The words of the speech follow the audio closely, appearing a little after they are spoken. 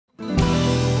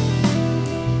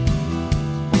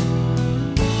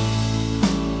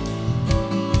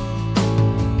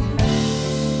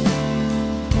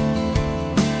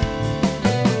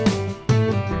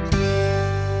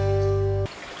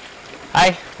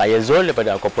Saya Zul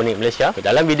daripada Akuaponik Malaysia.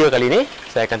 Dalam video kali ini,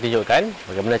 saya akan tunjukkan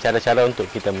bagaimana cara-cara untuk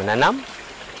kita menanam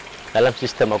dalam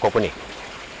sistem Akuaponik.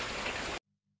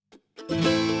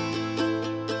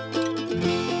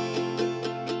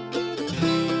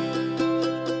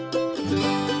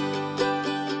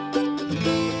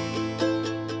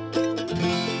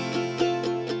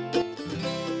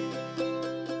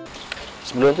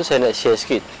 Sebelum tu saya nak share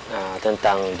sikit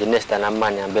tentang jenis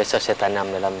tanaman yang biasa saya tanam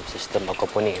dalam sistem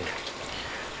Akuaponik ni.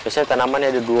 Biasanya tanaman ni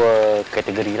ada dua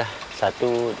kategori lah.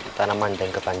 Satu tanaman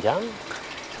jangka panjang,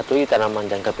 satu lagi tanaman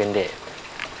jangka pendek.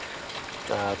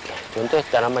 Contoh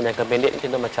tanaman jangka pendek ni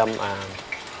contoh macam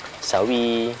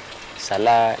sawi,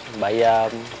 salad, bayam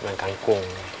dan kangkung.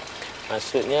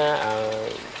 Maksudnya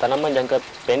tanaman jangka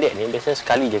pendek ni biasanya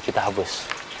sekali je kita harvest.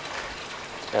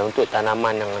 Dan untuk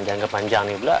tanaman yang jangka panjang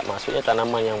ni pula, maksudnya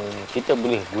tanaman yang kita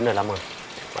boleh guna lama.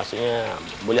 Maksudnya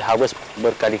boleh harvest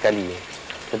berkali-kali.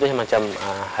 Contohnya macam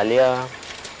halia,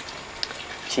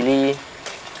 cili,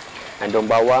 daun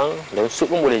bawang, daun sup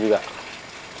pun boleh juga.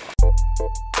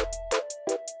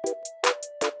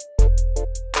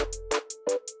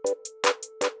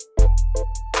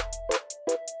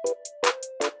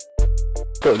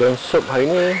 Untuk daun sup hari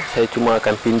ni saya cuma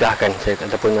akan pindahkan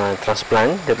ataupun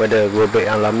transplant daripada grow bag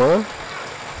yang lama.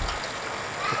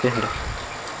 Okey, dah.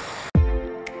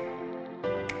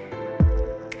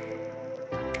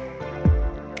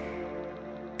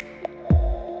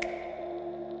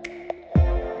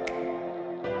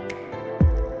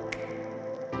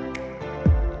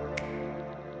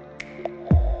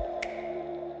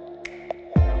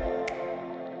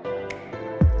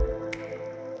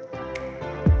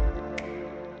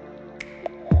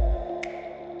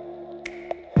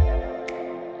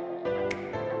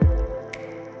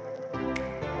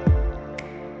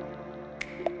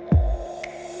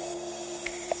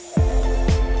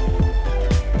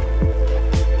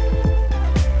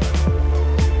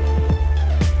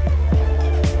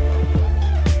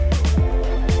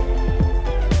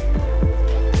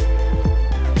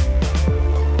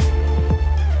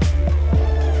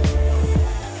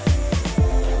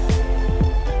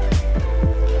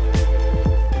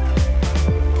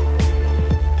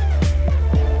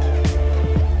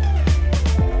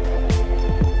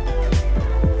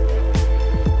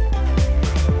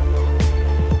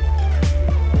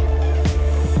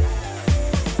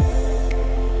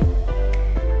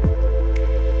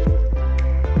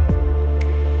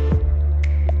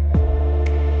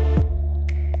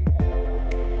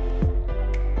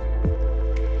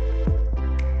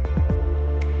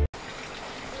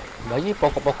 Bagi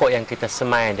pokok-pokok yang kita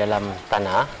semai dalam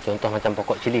tanah, contoh macam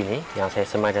pokok cili ni yang saya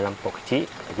semai dalam pot kecil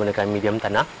gunakan medium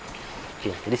tanah.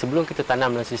 Okay. Jadi sebelum kita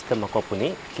tanam dalam sistem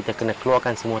Akuaponik, kita kena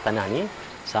keluarkan semua tanah ni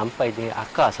sampai dengan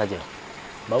akar saja.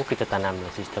 Baru kita tanam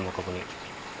dalam sistem Akuaponik.